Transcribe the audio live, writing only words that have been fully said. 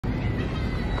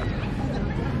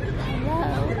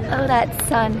Oh, that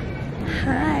sun.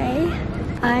 Hi.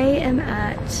 I am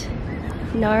at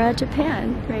Nara,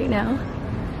 Japan right now.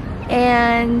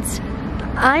 And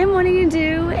I'm wanting to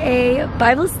do a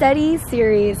Bible study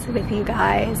series with you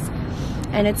guys.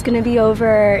 And it's going to be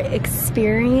over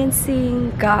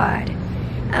experiencing God.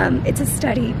 It's a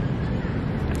study.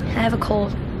 I have a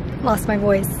cold, lost my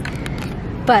voice.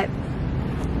 But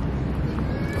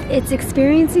it's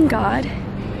experiencing God.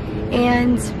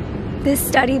 And this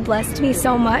study blessed me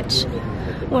so much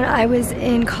when I was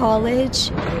in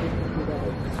college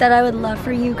that I would love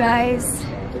for you guys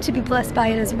to be blessed by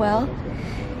it as well.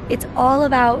 It's all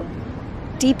about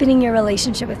deepening your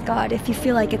relationship with God. If you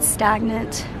feel like it's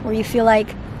stagnant, or you feel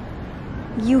like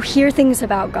you hear things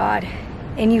about God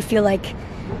and you feel like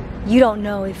you don't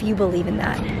know if you believe in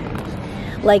that.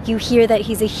 Like you hear that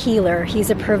He's a healer,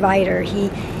 He's a provider, He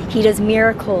does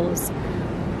miracles,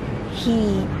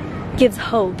 He gives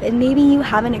hope, and maybe you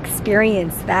haven't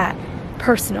experienced that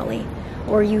personally.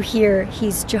 Or you hear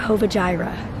He's Jehovah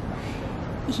Jireh,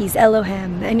 He's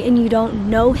Elohim, and you don't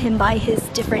know Him by His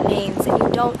different names, and you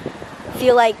don't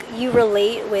feel like you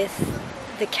relate with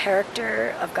the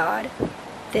character of God,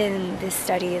 then this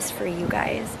study is for you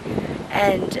guys.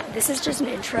 And this is just an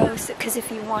intro, because if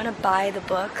you want to buy the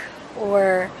book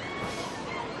or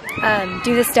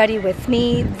do the study with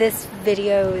me, this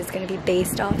video is going to be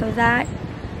based off of that.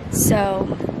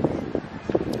 So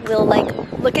we'll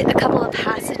look at a couple of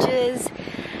passages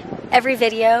every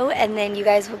video, and then you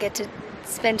guys will get to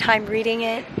spend time reading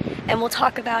it, and we'll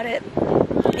talk about it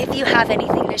if you have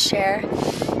anything to share.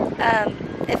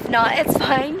 If not, it's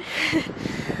fine.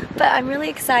 But I'm really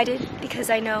excited because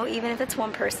I know even if it's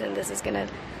one person, this is gonna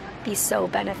be so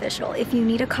beneficial. If you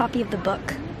need a copy of the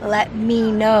book, let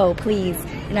me know, please,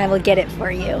 and I will get it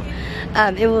for you.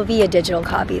 It will be a digital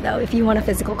copy though. If you want a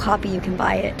physical copy, you can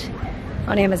buy it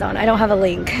on Amazon. I don't have a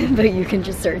link, but you can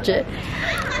just search it.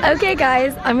 Okay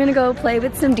guys, I'm gonna go play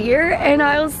with some deer and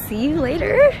I'll see you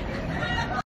later.